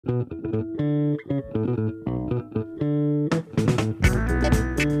Kia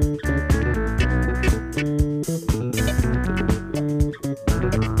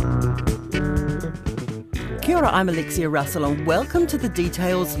ora, I'm Alexia Russell and welcome to the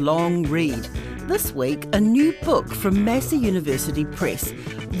Details Long Read. This week, a new book from Massey University Press,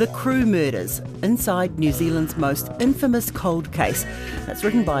 The Crewe Murders, Inside New Zealand's Most Infamous Cold Case. It's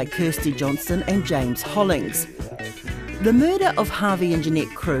written by Kirsty Johnston and James Hollings. The murder of Harvey and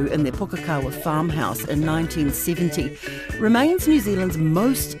Jeannette Crewe in their Pukekawa farmhouse in 1970 remains New Zealand's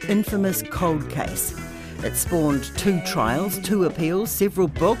most infamous cold case. It spawned 2 trials, 2 appeals, several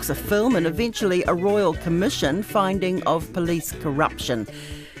books, a film and eventually a royal commission finding of police corruption,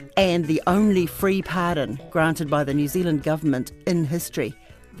 and the only free pardon granted by the New Zealand government in history.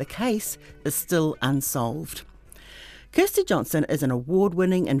 The case is still unsolved. Kirsty Johnston is an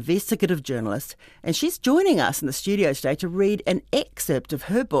award-winning investigative journalist, and she's joining us in the studio today to read an excerpt of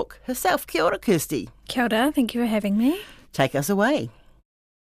her book herself. Kia ora, Kirsty. Kia ora, thank you for having me. Take us away.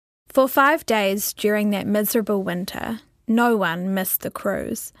 For 5 days during that miserable winter, no one missed the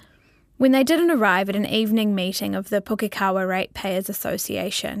Crews. When they didn't arrive at an evening meeting of the Pukekawa Ratepayers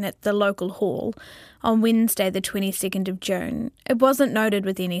Association at the local hall on Wednesday the 22nd of June, it wasn't noted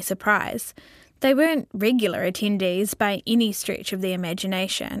with any surprise. They weren't regular attendees by any stretch of the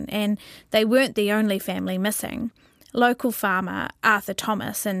imagination, and they weren't the only family missing. Local farmer Arthur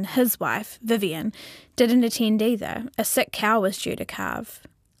Thomas and his wife, Vivian, didn't attend either. A sick cow was due to calve.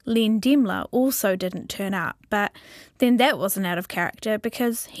 Len Demler also didn't turn up, but then that wasn't out of character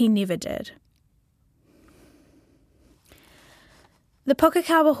because he never did. The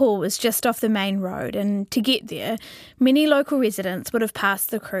Pukekawa Hall was just off the main road, and to get there, many local residents would have passed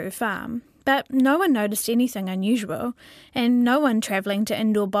the Crewe farm. But no one noticed anything unusual, and no one travelling to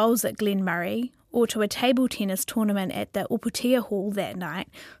indoor bowls at Glenmurray or to a table tennis tournament at the Oputia Hall that night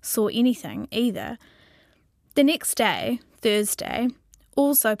saw anything either. The next day, Thursday,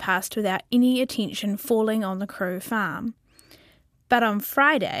 also passed without any attention falling on the Crewe farm. But on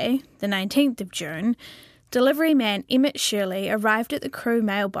Friday, the 19th of June, delivery man Emmett Shirley arrived at the Crewe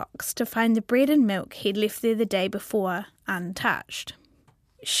mailbox to find the bread and milk he'd left there the day before untouched.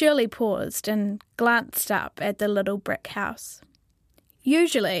 Shirley paused and glanced up at the little brick house.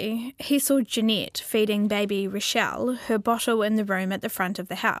 Usually, he saw Jeanette feeding baby Rochelle her bottle in the room at the front of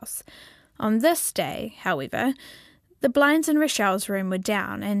the house. On this day, however, the blinds in Rochelle's room were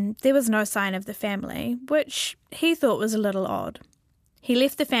down and there was no sign of the family, which he thought was a little odd. He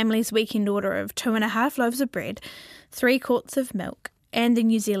left the family's weekend order of 2.5 loaves of bread, 3 quarts of milk, and the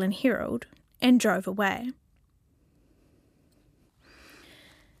New Zealand Herald, and drove away.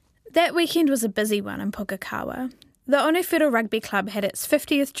 That weekend was a busy one in Pukekawa. The Onewhiro Rugby Club had its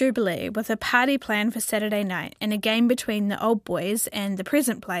 50th Jubilee with a party planned for Saturday night and a game between the old boys and the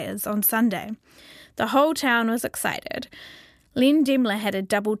present players on Sunday. The whole town was excited. Len Demler had a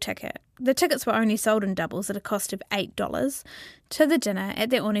double ticket. The tickets were only sold in doubles at a cost of $8 to the dinner at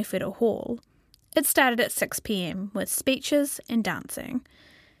the Onewhiro Hall. It started at 6 p.m. with speeches and dancing.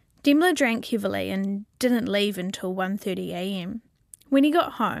 Demler drank heavily and didn't leave until 1:30 a.m. When he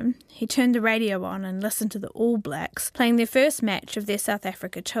got home, he turned the radio on and listened to the All Blacks playing their first match of their South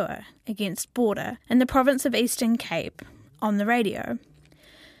Africa tour against Border in the province of Eastern Cape on the radio.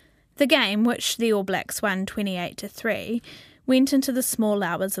 The game, which the All Blacks won 28-3, went into the small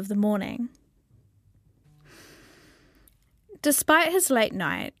hours of the morning. Despite his late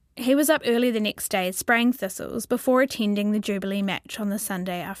night, he was up early the next day spraying thistles before attending the Jubilee match on the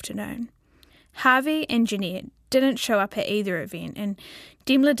Sunday afternoon. Harvey and Jeannette didn't show up at either event, and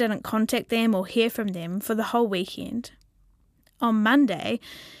Demler didn't contact them or hear from them for the whole weekend. On Monday,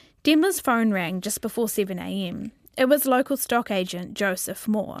 Demler's phone rang just before 7 a.m. It was local stock agent Joseph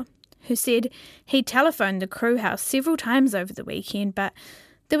Moore, who said he telephoned the Crewe house several times over the weekend, but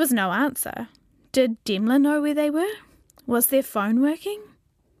there was no answer. Did Demler know where they were? Was their phone working?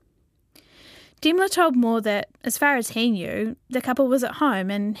 Demler told Moore that, as far as he knew, the couple was at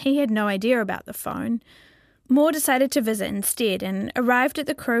home and he had no idea about the phone. Moore decided to visit instead and arrived at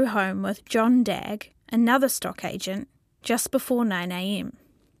the Crewe home with John Dagg, another stock agent, just before 9 a.m.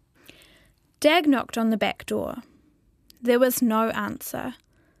 Dagg knocked on the back door. There was no answer.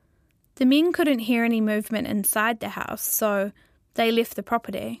 The men couldn't hear any movement inside the house, so they left the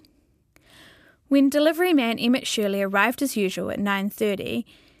property. When delivery man Emmett Shirley arrived as usual at 9:30,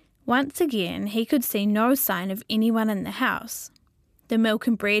 once again he could see no sign of anyone in the house. The milk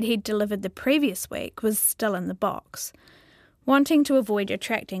and bread he'd delivered the previous week was still in the box. Wanting to avoid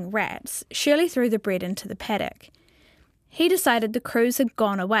attracting rats, Shirley threw the bread into the paddock. He decided the Crews had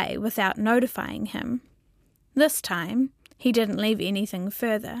gone away without notifying him. This time, He didn't leave anything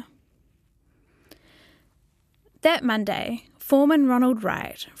further. That Monday, Foreman Ronald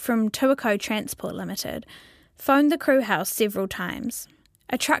Wright from Tuako Transport Limited phoned the Crewe house several times.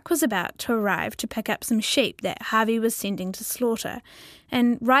 A truck was about to arrive to pick up some sheep that Harvey was sending to slaughter,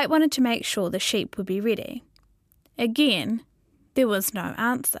 and Wright wanted to make sure the sheep would be ready. Again, there was no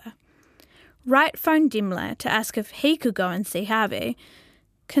answer. Wright phoned Demler to ask if he could go and see Harvey.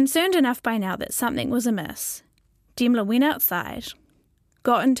 Concerned enough by now that something was amiss, Demler went outside,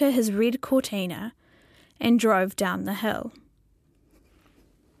 got into his red Cortina, and drove down the hill.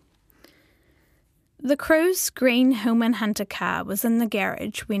 The Crewe's green Hillman Hunter car was in the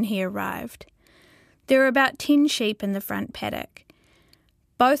garage when he arrived. There were about 10 sheep in the front paddock.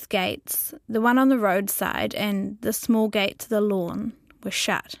 Both gates, the one on the roadside and the small gate to the lawn, were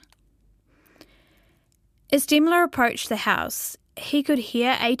shut. As Demler approached the house, he could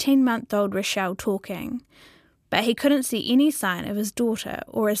hear 18-month-old Rochelle talking, but he couldn't see any sign of his daughter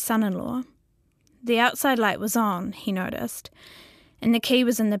or his son-in-law. The outside light was on, he noticed, and the key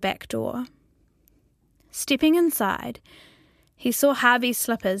was in the back door. Stepping inside, he saw Harvey's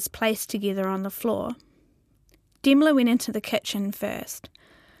slippers placed together on the floor. Demler went into the kitchen first.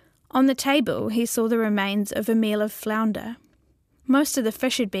 On the table, he saw the remains of a meal of flounder. Most of the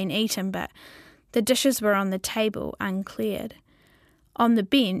fish had been eaten, but the dishes were on the table, uncleared. On the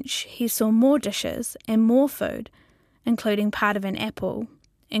bench, he saw more dishes and more food, including part of an apple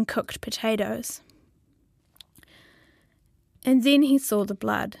and cooked potatoes. And then he saw the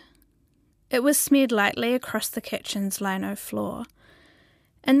blood. It was smeared lightly across the kitchen's lino floor.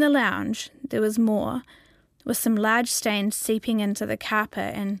 In the lounge, there was more, with some large stains seeping into the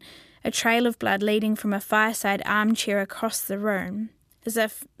carpet and a trail of blood leading from a fireside armchair across the room, as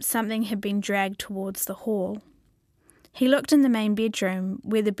if something had been dragged towards the hall. He looked in the main bedroom,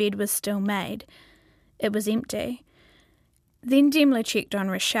 where the bed was still made. It was empty. Then Demler checked on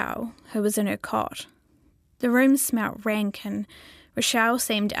Rochelle, who was in her cot. The room smelt rank, and Rochelle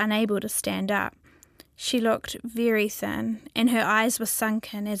seemed unable to stand up. She looked very thin, and her eyes were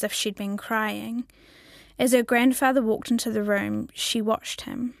sunken as if she'd been crying. As her grandfather walked into the room, she watched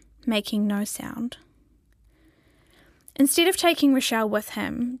him, making no sound. Instead of taking Rochelle with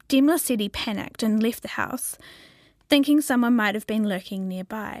him, Demler said he panicked and left the house, thinking someone might have been lurking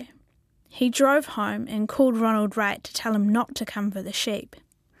nearby. He drove home and called Ronald Wright to tell him not to come for the sheep.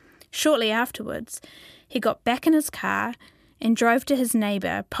 Shortly afterwards, he got back in his car and drove to his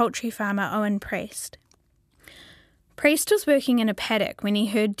neighbour, poultry farmer Owen Priest. Priest was working in a paddock when he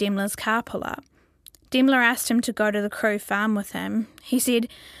heard Demler's car pull up. Demler asked him to go to the Crewe farm with him. He said,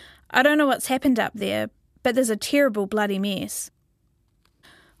 "I don't know what's happened up there, but there's a terrible bloody mess."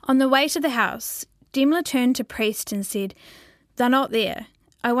 On the way to the house, Demler turned to Priest and said, "They're not there.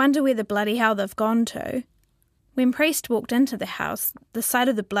 I wonder where the bloody hell they've gone to." When Priest walked into the house, the sight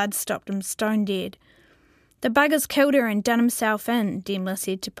of the blood stopped him stone dead. "The bugger's killed her and done himself in," Demler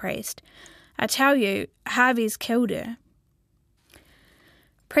said to Priest. "I tell you, Harvey's killed her."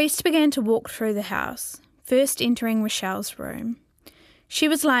 Priest began to walk through the house, first entering Rochelle's room. She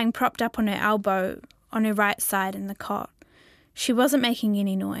was lying propped up on her elbow on her right side in the cot. She wasn't making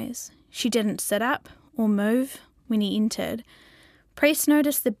any noise. She didn't sit up or move when he entered. Priest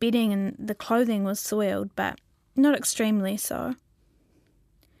noticed the bedding and the clothing was soiled, but not extremely so.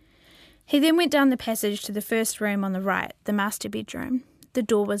 He then went down the passage to the first room on the right, the master bedroom. The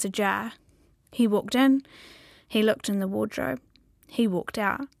door was ajar. He walked in. He looked in the wardrobe. He walked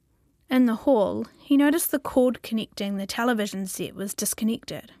out. In the hall, he noticed the cord connecting the television set was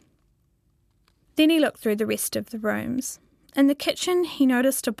disconnected. Then he looked through the rest of the rooms. In the kitchen, he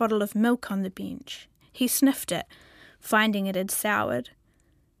noticed a bottle of milk on the bench. He sniffed it, finding it had soured.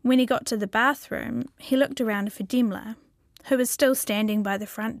 When he got to the bathroom, he looked around for Demler, who was still standing by the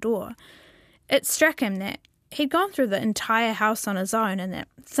front door. It struck him that he'd gone through the entire house on his own and that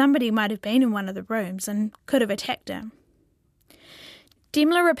somebody might have been in one of the rooms and could have attacked him.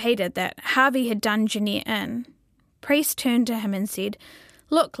 Demler repeated that Harvey had done Jeannette in. Priest turned to him and said,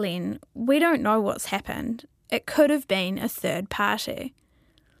 "Look, Len, we don't know what's happened. It could have been a third party."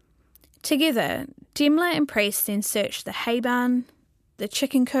 Together, Demler and Priest then searched the hay barn, the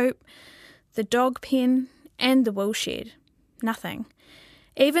chicken coop, the dog pen, and the wool shed. Nothing.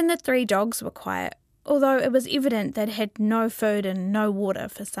 Even the 3 dogs were quiet, although it was evident they'd had no food and no water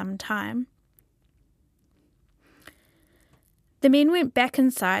for some time. The men went back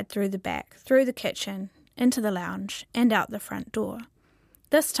inside through the back, through the kitchen, into the lounge, and out the front door.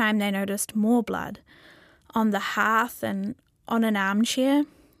 This time they noticed more blood, on the hearth and on an armchair,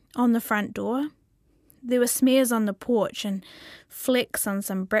 on the front door. There were smears on the porch and flecks on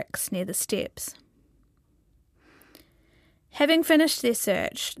some bricks near the steps. Having finished their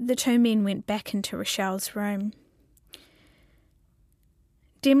search, the two men went back into Rochelle's room.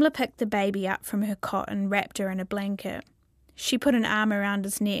 Demler picked the baby up from her cot and wrapped her in a blanket. She put an arm around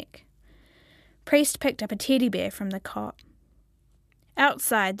his neck. Priest picked up a teddy bear from the cot.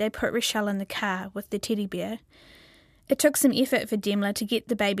 Outside, they put Rochelle in the car with the teddy bear. It took some effort for Demler to get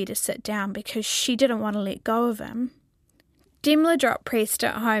the baby to sit down because she didn't want to let go of him. Demler dropped Priest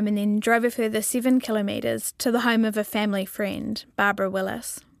at home and then drove a further 7 kilometres to the home of a family friend, Barbara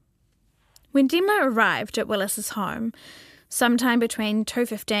Willis. When Demler arrived at Willis's home, sometime between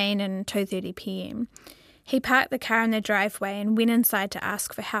 2:15 and 2:30 p.m, he parked the car in the driveway and went inside to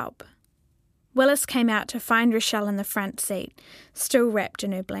ask for help. Willis came out to find Rochelle in the front seat, still wrapped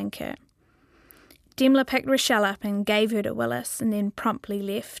in her blanket. Demler picked Rochelle up and gave her to Willis and then promptly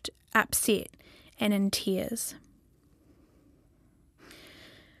left, upset and in tears.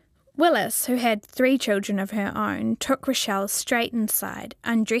 Willis, who had 3 children of her own, took Rochelle straight inside,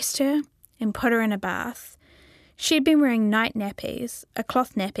 undressed her and put her in a bath. She had been wearing night nappies, a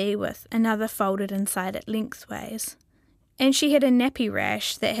cloth nappy with another folded inside it lengthways, and she had a nappy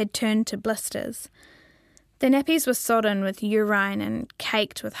rash that had turned to blisters. The nappies were sodden with urine and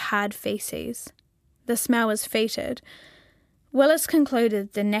caked with hard faeces. The smell was fetid. Willis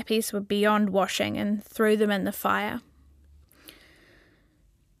concluded the nappies were beyond washing and threw them in the fire.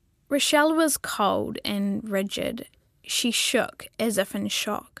 Rochelle was cold and rigid. She shook as if in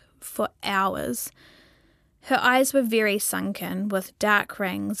shock for hours. Her eyes were very sunken, with dark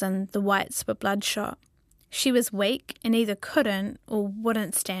rings, and the whites were bloodshot. She was weak and either couldn't or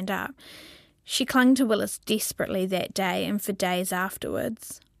wouldn't stand up. She clung to Willis desperately that day and for days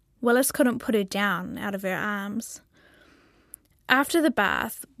afterwards. Willis couldn't put her down out of her arms. After the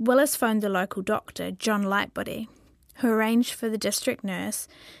bath, Willis phoned the local doctor, John Lightbody, who arranged for the district nurse,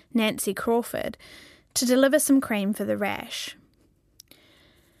 Nancy Crawford, to deliver some cream for the rash.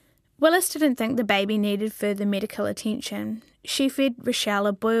 Willis didn't think the baby needed further medical attention. She fed Rochelle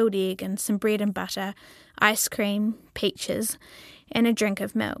a boiled egg and some bread and butter, ice cream, peaches, and a drink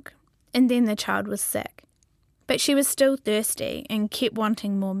of milk, and then the child was sick. But she was still thirsty and kept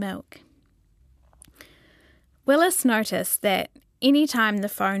wanting more milk. Willis noticed that any time the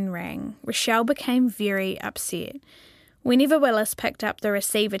phone rang, Rochelle became very upset. Whenever Willis picked up the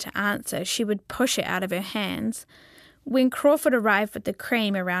receiver to answer, she would push it out of her hands. When Crawford arrived with the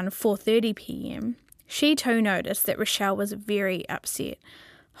cream around 4:30 p.m, she too noticed that Rochelle was very upset,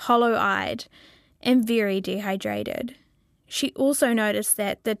 hollow-eyed, and very dehydrated. She also noticed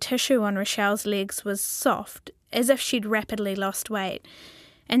that the tissue on Rochelle's legs was soft, as if she'd rapidly lost weight,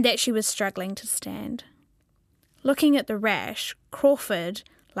 and that she was struggling to stand. Looking at the rash, Crawford,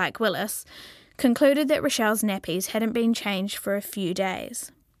 like Willis, concluded that Rochelle's nappies hadn't been changed for a few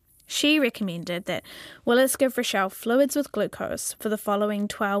days. She recommended that Willis give Rochelle fluids with glucose for the following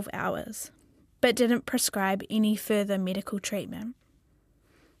 12 hours, but didn't prescribe any further medical treatment.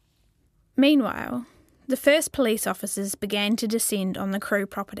 Meanwhile, the first police officers began to descend on the Crewe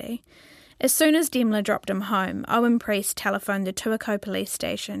property. As soon as Demler dropped him home, Owen Priest telephoned the Pukekawa police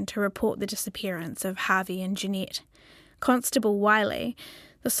station to report the disappearance of Harvey and Jeannette. Constable Wiley,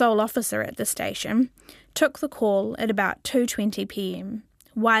 the sole officer at the station, took the call at about 2:20 p.m.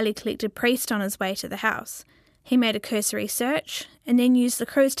 Wiley collected Priest on his way to the house. He made a cursory search and then used the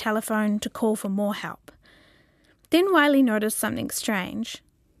Crewe's telephone to call for more help. Then Wiley noticed something strange.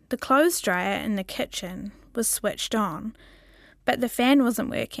 The clothes dryer in the kitchen was switched on, but the fan wasn't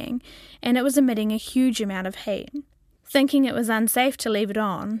working and it was emitting a huge amount of heat. Thinking it was unsafe to leave it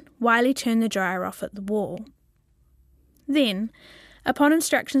on, Wiley turned the dryer off at the wall. Then, upon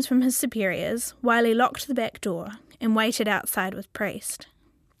instructions from his superiors, Wiley locked the back door and waited outside with Priest.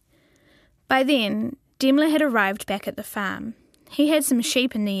 By then, Demler had arrived back at the farm. He had some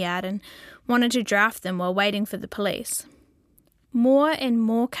sheep in the yard and wanted to draft them while waiting for the police. More and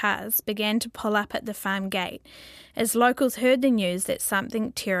more cars began to pull up at the farm gate as locals heard the news that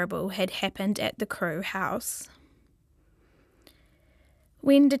something terrible had happened at the Crewe house.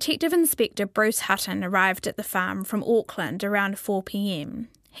 When Detective Inspector Bruce Hutton arrived at the farm from Auckland around 4 p.m,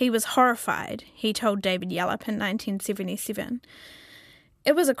 he was horrified, he told David Yallop in 1977.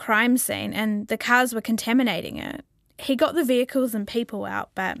 It was a crime scene and the cars were contaminating it. He got the vehicles and people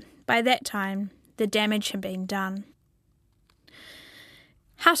out, but by that time, the damage had been done.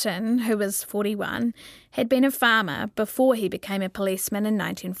 Hutton, who was 41, had been a farmer before he became a policeman in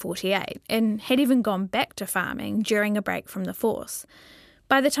 1948 and had even gone back to farming during a break from the force.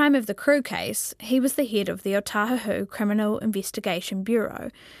 By the time of the Crewe case, he was the head of the Otahuhu Criminal Investigation Bureau,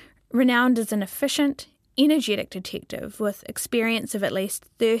 renowned as an efficient, energetic detective with experience of at least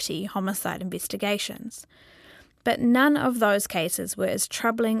 30 homicide investigations. But none of those cases were as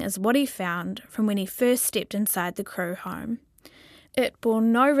troubling as what he found from when he first stepped inside the Crewe home. It bore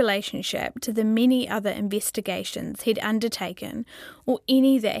no relationship to the many other investigations he'd undertaken or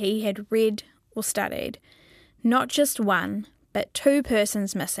any that he had read or studied. Not just one, but 2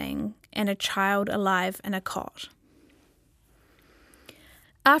 persons missing and a child alive in a cot.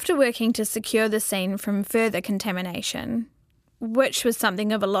 After working to secure the scene from further contamination, which was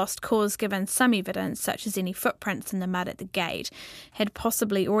something of a lost cause given some evidence, such as any footprints in the mud at the gate, had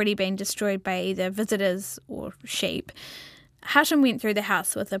possibly already been destroyed by either visitors or sheep, Hutton went through the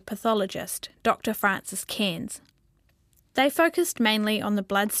house with a pathologist, Dr. Francis Cairns. They focused mainly on the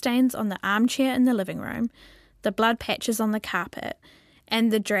bloodstains on the armchair in the living room, the blood patches on the carpet,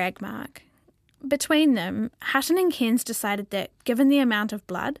 and the drag mark. Between them, Hutton and Cairns decided that, given the amount of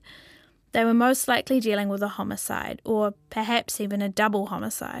blood, they were most likely dealing with a homicide, or perhaps even a double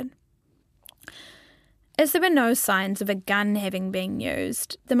homicide. As there were no signs of a gun having been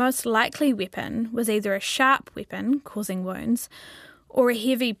used, the most likely weapon was either a sharp weapon causing wounds, or a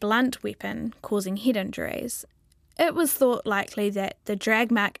heavy blunt weapon causing head injuries. It was thought likely that the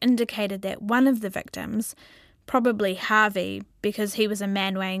drag mark indicated that one of the victims, probably Harvey, because he was a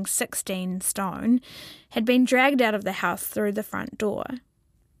man weighing 16 stone, had been dragged out of the house through the front door.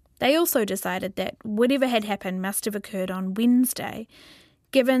 They also decided that whatever had happened must have occurred on Wednesday,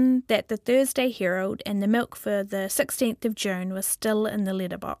 given that the Thursday Herald and the milk for the 16th of June were still in the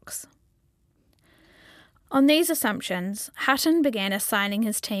letterbox. On these assumptions, Hutton began assigning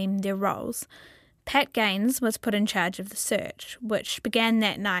his team their roles. Pat Gaines was put in charge of the search, which began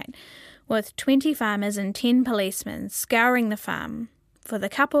that night, with 20 farmers and 10 policemen scouring the farm for the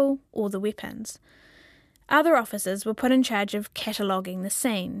couple or the weapons. Other officers were put in charge of cataloguing the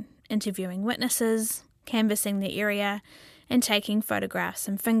scene, interviewing witnesses, canvassing the area, and taking photographs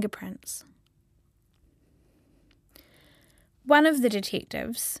and fingerprints. One of the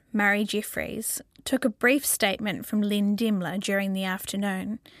detectives, Murray Jeffries, took a brief statement from Len Demler during the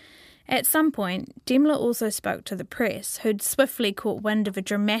afternoon. At some point, Demler also spoke to the press, who'd swiftly caught wind of a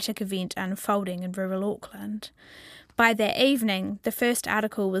dramatic event unfolding in rural Auckland. By that evening, the first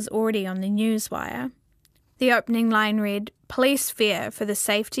article was already on the newswire. The opening line read, "Police fear for the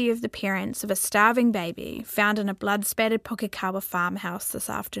safety of the parents of a starving baby found in a blood-spattered Pukekawa farmhouse this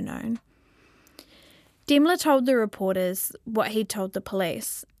afternoon." Demler told the reporters what he'd told the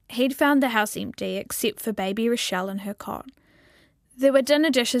police. He'd found the house empty except for baby Rochelle in her cot. There were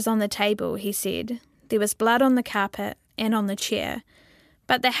dinner dishes on the table, he said. There was blood on the carpet and on the chair.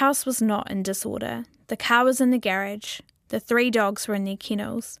 But the house was not in disorder. The car was in the garage. The 3 dogs were in their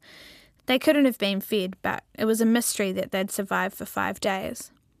kennels. They couldn't have been fed, but it was a mystery that they'd survived for 5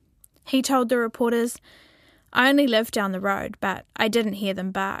 days. He told the reporters, "I only lived down the road, but I didn't hear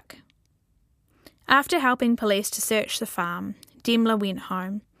them bark." After helping police to search the farm, Demler went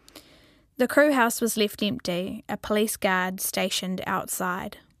home. The Crewe house was left empty, a police guard stationed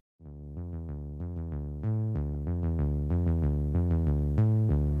outside.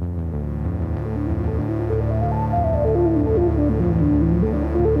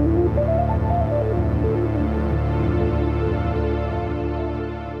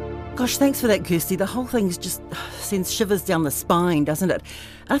 Gosh, thanks for that, Kirsty. The whole thing just sends shivers down the spine, doesn't it?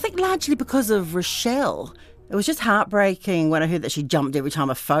 And I think largely because of Rochelle. It was just heartbreaking when I heard that she jumped every time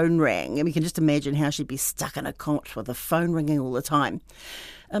a phone rang. And we can just imagine how she'd be stuck in a cot with the phone ringing all the time.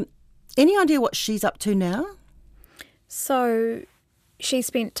 Any idea what she's up to now? So she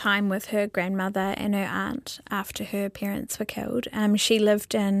spent time with her grandmother and her aunt after her parents were killed. She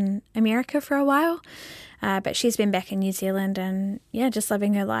lived in America for a while, but she's been back in New Zealand and, just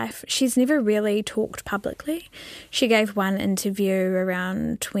living her life. She's never really talked publicly. She gave one interview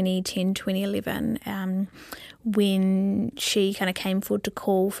around 2010, 2011, when she kind of came forward to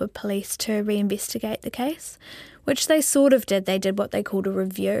call for police to reinvestigate the case, which they sort of did. They did what they called a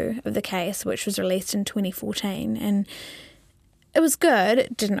review of the case, which was released in 2014, and it was good.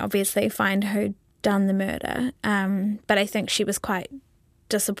 It didn't obviously find who'd done the murder, but I think she was quite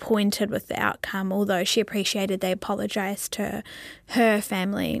disappointed with the outcome, although she appreciated they apologised to her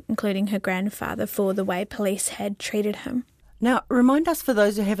family, including her grandfather, for the way police had treated him. Now, remind us, for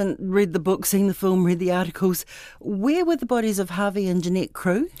those who haven't read the book, seen the film, read the articles, where were the bodies of Harvey and Jeannette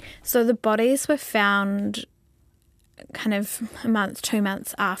Crewe? So the bodies were found kind of a month, 2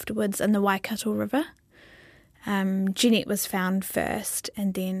 months afterwards in the Waikato River. Jeannette was found first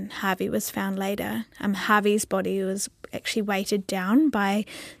and then Harvey was found later. Harvey's body was actually weighted down by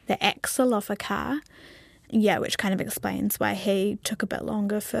the axle of a car, which kind of explains why he took a bit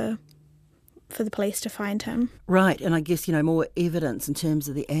longer for the police to find him. Right, and I guess, more evidence in terms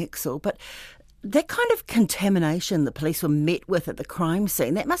of the axle. But That kind of contamination the police were met with at the crime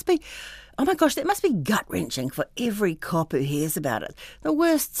scene, that must be, oh my gosh, that must be gut-wrenching for every cop who hears about it. The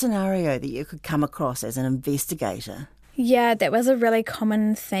worst scenario that you could come across as an investigator. Yeah, that was a really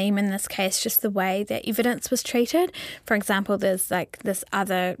common theme in this case, just the way that evidence was treated. For example, there's like this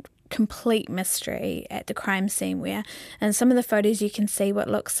other complete mystery at the crime scene where in some of the photos you can see what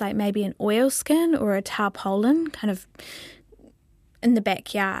looks like maybe an oilskin or a tarpaulin kind of in the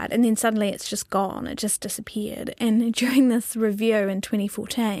backyard, and then suddenly it's just gone, it just disappeared. And during this review in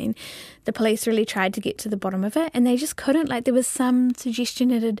 2014, the police really tried to get to the bottom of it, and they just couldn't. Like, there was some suggestion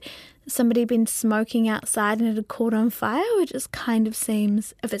that somebody had been smoking outside and it had caught on fire, which just kind of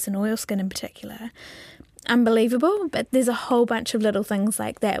seems, if it's an oilskin in particular, unbelievable. But there's a whole bunch of little things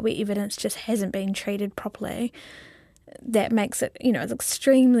like that where evidence just hasn't been treated properly. That makes it, it's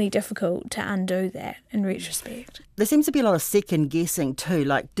extremely difficult to undo that in retrospect. There seems to be a lot of second guessing too,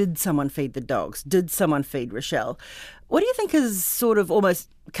 like did someone feed the dogs? Did someone feed Rochelle? What do you think has sort of almost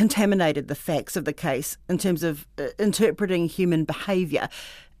contaminated the facts of the case in terms of interpreting human behaviour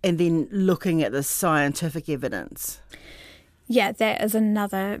and then looking at the scientific evidence? Yeah, that is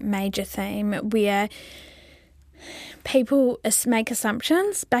another major theme where people make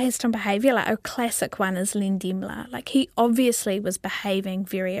assumptions based on behaviour. Like, a classic one is Len Demler. Like, he obviously was behaving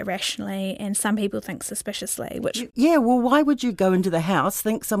very irrationally and some people think suspiciously, which... Yeah, well, why would you go into the house,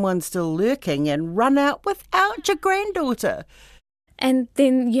 think someone's still lurking and run out without your granddaughter? And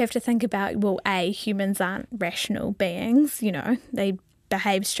then you have to think about, well, A, humans aren't rational beings, they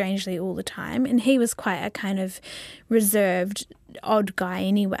behave strangely all the time, and he was quite a kind of reserved, odd guy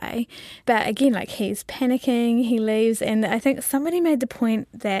anyway. But again, like, he's panicking, he leaves, and I think somebody made the point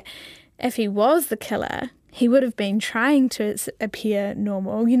that if he was the killer, he would have been trying to appear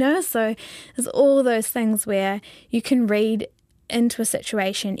normal, So there's all those things where you can read into a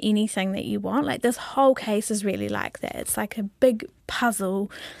situation anything that you want. Like, this whole case is really like that. It's like a big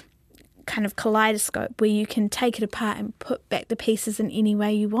puzzle kind of kaleidoscope where you can take it apart and put back the pieces in any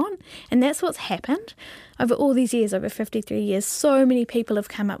way you want. And that's what's happened over all these years, over 53 years. So many people have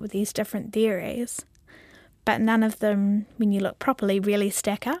come up with these different theories, but none of them, when you look properly, really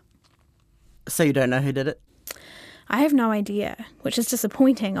stack up. So you don't know who did it? I have no idea, which is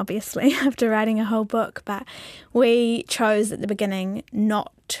disappointing, obviously, after writing a whole book. But we chose at the beginning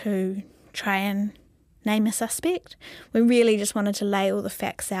not to try and name a suspect. We really just wanted to lay all the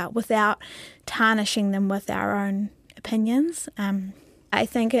facts out without tarnishing them with our own opinions. I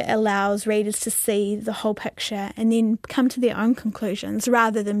think it allows readers to see the whole picture and then come to their own conclusions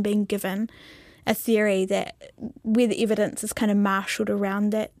rather than being given a theory that where the evidence is kind of marshalled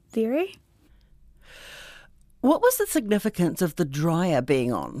around that theory. What was the significance of the dryer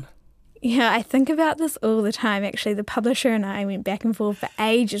being on? Yeah, I think about this all the time, actually. The publisher and I went back and forth for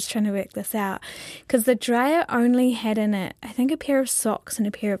ages trying to work this out because the dryer only had in it, I think, a pair of socks and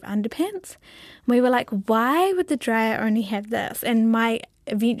a pair of underpants. We were like, why would the dryer only have this? And my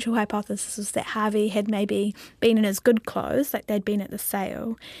eventual hypothesis was that Harvey had maybe been in his good clothes, like they'd been at the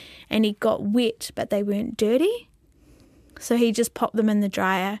sale, and he got wet but they weren't dirty. So he just popped them in the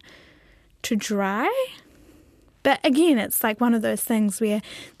dryer to dry. But again, it's like one of those things where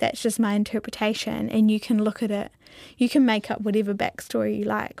that's just my interpretation and you can look at it, you can make up whatever backstory you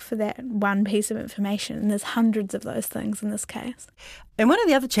like for that one piece of information, and there's hundreds of those things in this case. In one of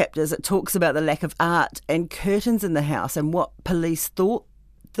the other chapters, it talks about the lack of art and curtains in the house and what police thought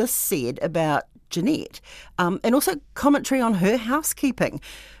this said about Jeannette, and also commentary on her housekeeping.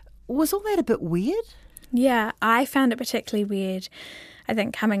 Was all that a bit weird? Yeah, I found it particularly weird. I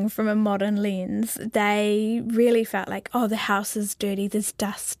think coming from a modern lens, they really felt like, oh, the house is dirty, there's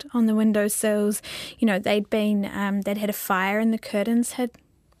dust on the windowsills. They'd had a fire and the curtains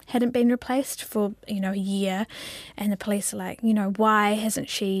hadn't been replaced for, a year. And the police are like, why hasn't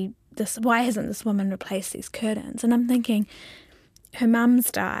this woman replaced these curtains? And I'm thinking, her mum's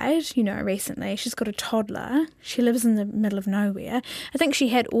died, recently. She's got a toddler. She lives in the middle of nowhere. I think she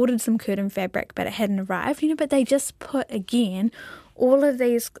had ordered some curtain fabric, but it hadn't arrived, but they just put, again, all of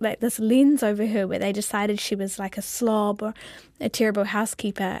these, like this lens over her where they decided she was like a slob or a terrible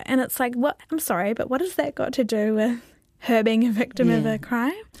housekeeper. And it's like, what? I'm sorry, but what has that got to do with her being a victim of a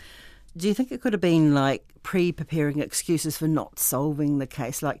crime? Do you think it could have been like pre-preparing excuses for not solving the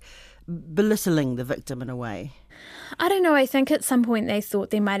case? Like belittling the victim in a way? I don't know. I think at some point they thought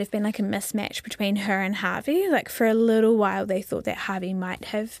there might have been like a mismatch between her and Harvey. Like for a little while they thought that Harvey might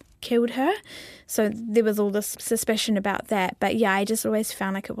have killed her. So there was all this suspicion about that. But yeah, I just always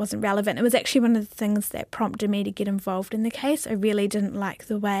found like it wasn't relevant. It was actually one of the things that prompted me to get involved in the case. I really didn't like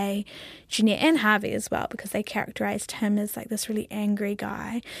the way Jeannette and Harvey as well, because they characterised him as like this really angry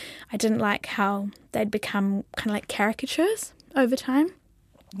guy. I didn't like how they'd become kind of like caricatures over time,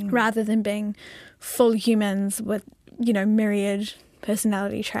 rather than being full humans with, you know, myriad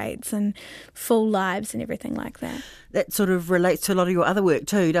personality traits and full lives and everything like that. That sort of relates to a lot of your other work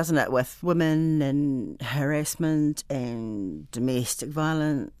too, doesn't it? With women and harassment and domestic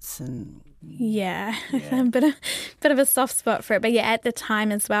violence and... Yeah. A bit of a soft spot for it. But yeah, at the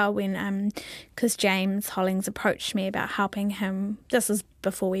time as well, when because James Hollings approached me about helping him, this was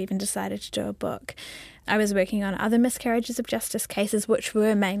before we even decided to do a book, I was working on other miscarriages of justice cases, which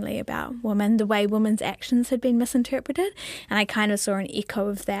were mainly about women, the way women's actions had been misinterpreted. And I kind of saw an echo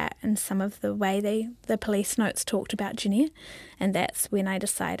of that in some of the way the police notes talked about Jeannette. And that's when I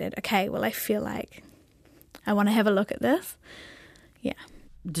decided, okay, well, I feel like I want to have a look at this. Yeah.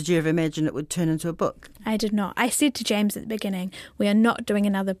 Did you ever imagine it would turn into a book? I did not. I said to James at the beginning, we are not doing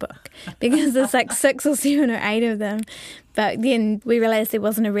another book, because there's like 6 or 7 or 8 of them. But then we realised there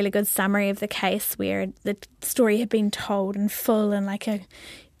wasn't a really good summary of the case where the story had been told in full in like a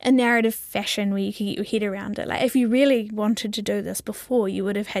narrative fashion where you could get your head around it. Like if you really wanted to do this before, you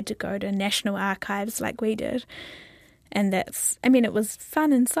would have had to go to National Archives like we did. And that's, I mean, it was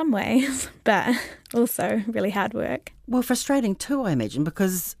fun in some ways, but also really hard work. Well, frustrating too, I imagine,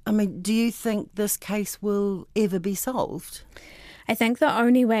 because, I mean, do you think this case will ever be solved? I think the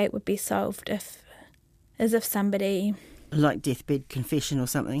only way it would be solved is if somebody... Like deathbed confession or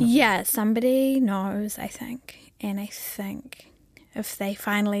something? Yeah, somebody knows, I think. And I think if they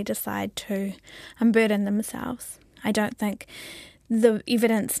finally decide to unburden themselves. I don't think the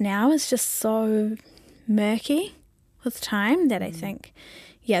evidence now is just so murky with time that I think,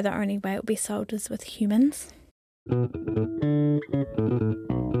 yeah, the only way it will be solved is with humans.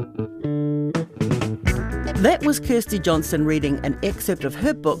 That was Kirsty Johnston reading an excerpt of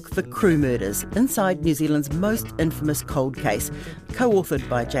her book, The Crewe Murders, inside New Zealand's most infamous cold case, co-authored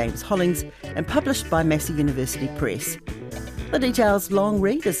by James Hollings and published by Massey University Press. The Details long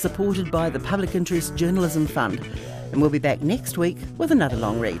read is supported by the Public Interest Journalism Fund, and we'll be back next week with another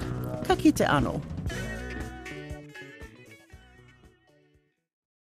long read. Ka kite anō.